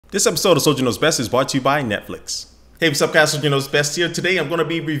This episode of Soldier Knows Best is brought to you by Netflix. Hey, what's up guys, Soldier Knows Best here. Today I'm going to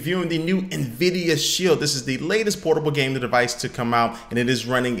be reviewing the new Nvidia Shield. This is the latest portable gaming device to come out, and it is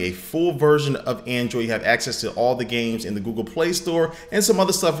running a full version of Android. You have access to all the games in the Google Play Store and some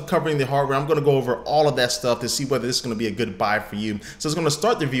other stuff covering the hardware. I'm going to go over all of that stuff to see whether this is going to be a good buy for you. So it's going to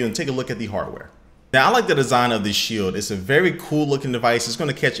start the review and take a look at the hardware. Now, I like the design of this Shield. It's a very cool looking device. It's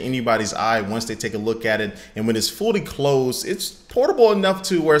going to catch anybody's eye once they take a look at it. And when it's fully closed, it's portable enough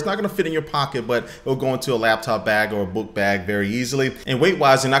to where it's not going to fit in your pocket, but it'll go into a laptop bag or a book bag very easily. And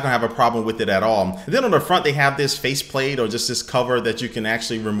weight-wise, you're not going to have a problem with it at all. And then on the front, they have this faceplate or just this cover that you can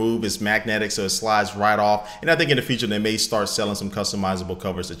actually remove. It's magnetic, so it slides right off. And I think in the future, they may start selling some customizable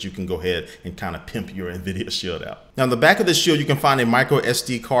covers that you can go ahead and kind of pimp your Nvidia Shield out. Now, on the back of the Shield, you can find a micro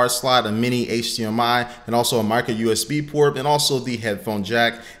SD card slot, a mini HDMI, and also a micro USB port, and also the headphone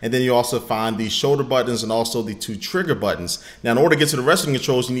jack. And then you also find the shoulder buttons and also the two trigger buttons. Now, in order to get to the rest of the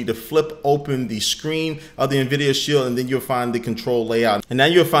controls, you need to flip open the screen of the Nvidia Shield, and then you'll find the control layout. And now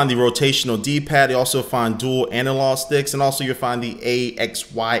you'll find the rotational D-pad. You also find dual analog sticks, and also you'll find the A,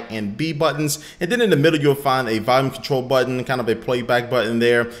 X, Y, and B buttons. And then in the middle, you'll find a volume control button, kind of a playback button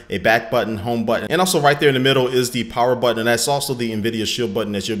there, a back button, home button. And also right there in the middle is the power button, and that's also the Nvidia Shield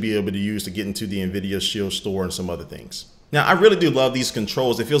button that you'll be able to use to get into the Nvidia Shield store and some other things. Now, I really do love these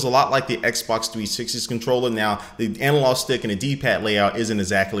controls. It feels a lot like the Xbox 360's controller. Now, the analog stick and the D-pad layout isn't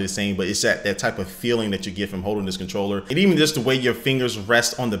exactly the same, but it's that type of feeling that you get from holding this controller. And even just the way your fingers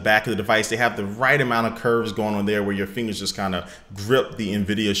rest on the back of the device, they have the right amount of curves going on there where your fingers just kind of grip the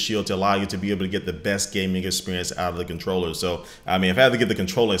Nvidia Shield to allow you to be able to get the best gaming experience out of the controller. So, I mean, if I had to give the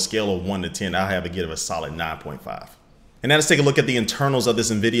controller a scale of 1 to 10, I'll have to give it a solid 9.5. And now let's take a look at the internals of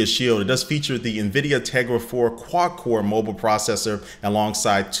this Nvidia Shield. It does feature the Nvidia Tegra 4 quad-core mobile processor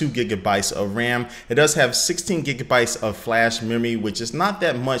alongside 2 GB of RAM. It does have 16 GB of flash memory, which is not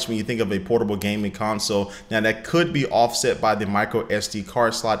that much when you think of a portable gaming console. Now, that could be offset by the micro SD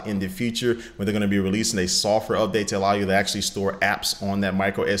card slot in the future, where they're going to be releasing a software update to allow you to actually store apps on that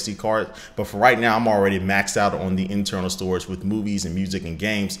micro SD card. But for right now, I'm already maxed out on the internal storage with movies and music and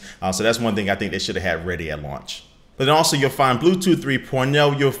games. So that's one thing I think they should have had ready at launch. But then also you'll find Bluetooth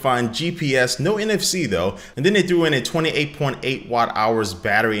 3.0, you'll find GPS, no NFC though, and then they threw in a 28.8 watt-hours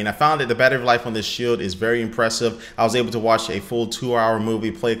battery, and I found that the battery life on this Shield is very impressive. I was able to watch a full 2-hour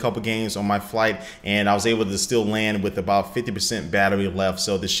movie, play a couple games on my flight, and I was able to still land with about 50% battery left,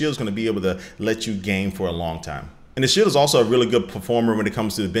 so the Shield is going to be able to let you game for a long time. And the Shield is also a really good performer when it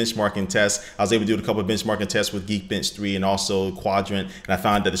comes to the benchmarking tests. I was able to do a couple of benchmarking tests with Geekbench 3 and also Quadrant, and I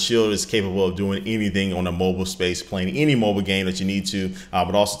found that the Shield is capable of doing anything on a mobile space, playing any mobile game that you need to,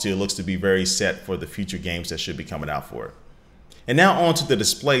 but also too, it looks to be very set for the future games that should be coming out for it. And now on to the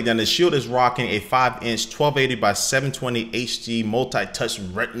display. Now the Shield is rocking a 5-inch 1280 by 720 HD multi-touch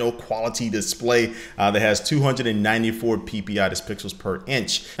retinal quality display that has 294 ppi, that's pixels per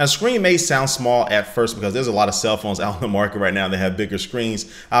inch. Now the screen may sound small at first because there's a lot of cell phones out in the market right now that have bigger screens,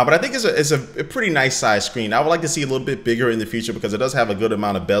 but I think it's a pretty nice size screen. I would like to see a little bit bigger in the future because it does have a good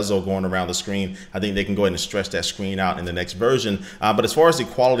amount of bezel going around the screen. I think they can go ahead and stretch that screen out in the next version. But as far as the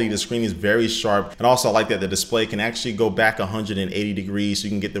quality, the screen is very sharp, and also I like that the display can actually go back 180 degrees, so you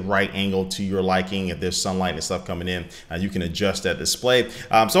can get the right angle to your liking. If there's sunlight and stuff coming in, you can adjust that display.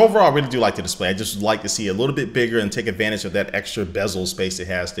 So overall, I really do like the display. I just like to see it a little bit bigger and take advantage of that extra bezel space it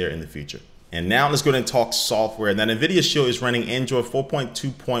has there in the future. And now let's go ahead and talk software. Now, Nvidia Shield is running Android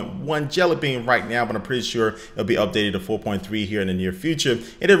 4.2.1 Jelly Bean right now, but I'm pretty sure it'll be updated to 4.3 here in the near future.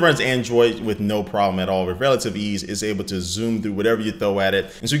 And it runs Android with no problem at all. With relative ease, it's able to zoom through whatever you throw at it.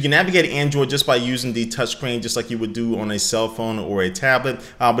 And so you can navigate Android just by using the touchscreen, just like you would do on a cell phone or a tablet.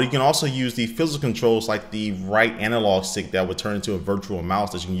 But you can also use the physical controls like the right analog stick that would turn into a virtual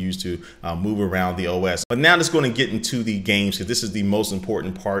mouse that you can use to move around the OS. But now let's go and get into the games, because this is the most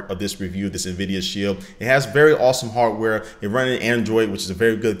important part of this review. This Nvidia Shield. It has very awesome hardware. It runs in Android, which is a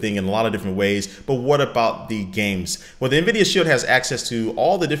very good thing in a lot of different ways. But what about the games? Well, the Nvidia Shield has access to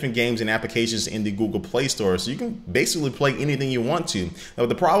all the different games and applications in the Google Play Store, so you can basically play anything you want to. Now,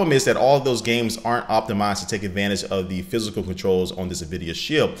 the problem is that all of those games aren't optimized to take advantage of the physical controls on this Nvidia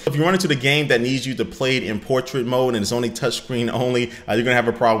Shield. If you run into the game that needs you to play it in portrait mode and it's only touchscreen only, you're gonna have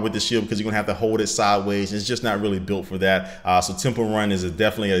a problem with the Shield because you're gonna have to hold it sideways. It's just not really built for that. So Temple Run is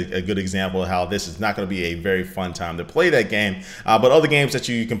definitely a good example of how this is not going to be a very fun time to play that game. But other games that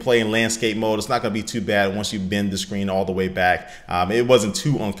you can play in landscape mode, it's not going to be too bad once you bend the screen all the way back. It wasn't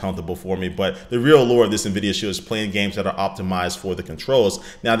too uncomfortable for me, but the real allure of this Nvidia Shield is playing games that are optimized for the controls.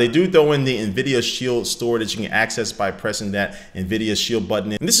 Now, they do throw in the Nvidia Shield store that you can access by pressing that Nvidia Shield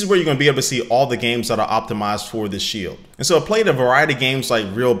button. And this is where you're going to be able to see all the games that are optimized for this Shield. And so I played a variety of games like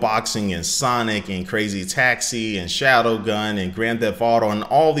Real Boxing and Sonic and Crazy Taxi and Shadow Gun and Grand Theft Auto, and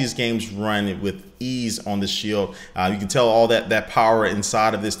all these games run with ease on the Shield. You can tell all that power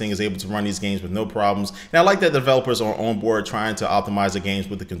inside of this thing is able to run these games with no problems. And I like that developers are on board trying to optimize the games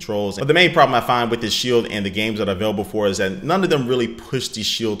with the controls. But the main problem I find with this Shield and the games that are available for is that none of them really push the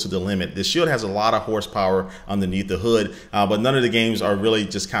Shield to the limit. The Shield has a lot of horsepower underneath the hood, but none of the games are really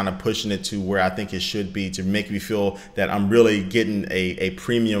just kind of pushing it to where I think it should be to make me feel that I'm really getting a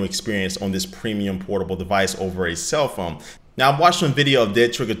premium experience on this premium portable device over a cell phone. Now, I've watched one video of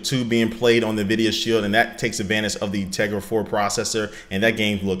Dead Trigger 2 being played on the Nvidia Shield, and that takes advantage of the Tegra 4 processor, and that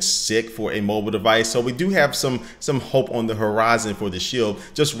game looks sick for a mobile device. So we do have some hope on the horizon for the Shield.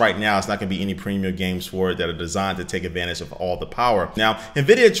 Just right now, it's not going to be any premium games for it that are designed to take advantage of all the power. Now,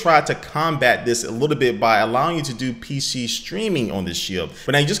 Nvidia tried to combat this a little bit by allowing you to do PC streaming on the Shield.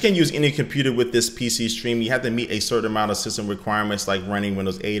 But now you just can't use any computer with this PC streaming. You have to meet a certain amount of system requirements like running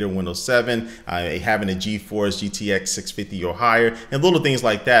Windows 8 or Windows 7, having a GeForce GTX 650 or higher, and little things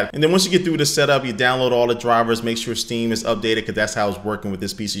like that. And then once you get through the setup, you download all the drivers, make sure Steam is updated, because that's how it's working with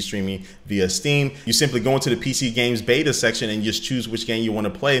this PC streaming via Steam. You simply go into the PC games beta section and just choose which game you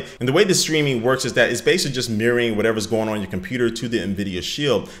want to play. And the way the streaming works is that it's basically just mirroring whatever's going on your computer to the Nvidia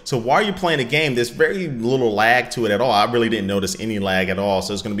Shield. So while you're playing a game, there's very little lag to it at all. I really didn't notice any lag at all.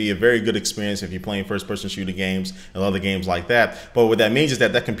 So it's going to be a very good experience if you're playing first-person shooter games and other games like that. But what that means is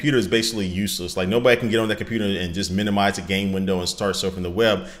that computer is basically useless. Like, nobody can get on that computer and just minimize the game window and start surfing the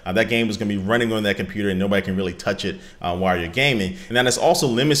web. That game is going to be running on that computer, and nobody can really touch it while you're gaming. And then this also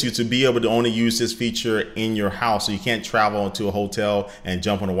limits you to be able to only use this feature in your house. So you can't travel into a hotel and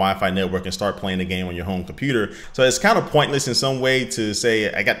jump on a Wi-Fi network and start playing the game on your home computer. So it's kind of pointless in some way to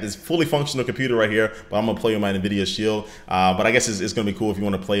say, I got this fully functional computer right here, but I'm going to play on my Nvidia Shield. But I guess it's going to be cool if you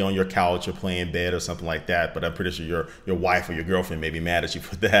want to play on your couch or play in bed or something like that. But I'm pretty sure your wife or your girlfriend may be mad at you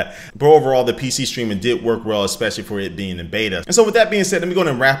for that. But overall, the PC streaming did work well, especially for it being in beta. And so with that being said, let me go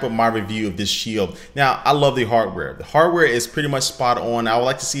and wrap up my review of this Shield. Now, I love the hardware. The hardware is pretty much spot on. I would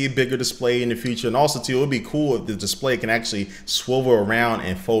like to see a bigger display in the future. And also too, it would be cool if the display can actually swivel around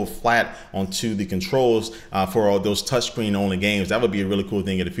and fold flat onto the controls for those touchscreen only games. That would be a really cool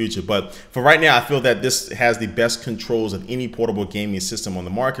thing in the future. But for right now, I feel that this has the best controls of any portable gaming system on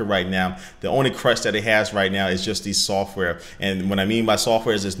the market right now. The only crutch that it has right now is just the software. And what I mean by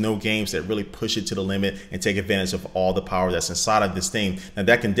software is there's no games that really push it to the limit and take advantage of all the power that's inside of this thing. Now,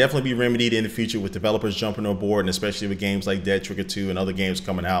 that can definitely be remedied in the future with developers jumping on board, and especially with games like Dead Trigger 2 and other games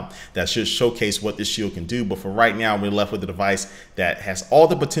coming out that should showcase what this Shield can do. But for right now, we're left with a device that has all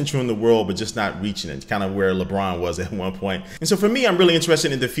the potential in the world, but just not reaching it. It's kind of where LeBron was at one point. And so for me, I'm really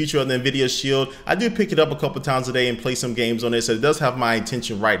interested in the future of the Nvidia Shield. I do pick it up a couple times a day and play some games on it, so it does have my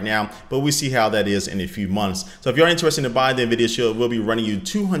attention right now, but we see how that is in a few months. So if you're interested in buying the Nvidia Shield, we'll be running you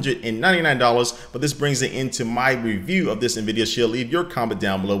 $299. But this brings it into my review of this Nvidia Shield. Leave your comment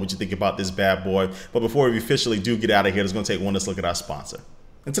down below what you think about this bad boy. But before we officially do get out of here, let's go take one last look at our sponsor.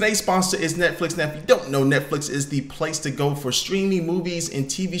 And today's sponsor is Netflix. Now, if you don't know, Netflix is the place to go for streaming movies and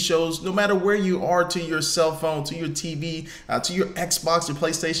TV shows, no matter where you are, to your cell phone, to your TV, to your Xbox, your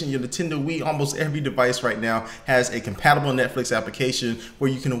PlayStation, your Nintendo Wii. Almost every device right now has a compatible Netflix application where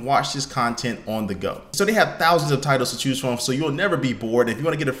you can watch this content on the go. So they have thousands of titles to choose from, so you'll never be bored. If you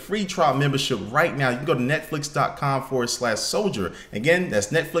want to get a free trial membership right now, you can go to netflix.com/soldier. Again, that's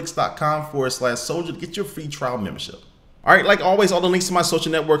netflix.com/soldier to get your free trial membership. All right, like always, all the links to my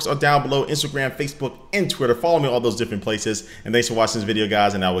social networks are down below: Instagram, Facebook, and Twitter. Follow me all those different places. And thanks for watching this video,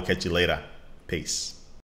 guys, and I will catch you later. Peace.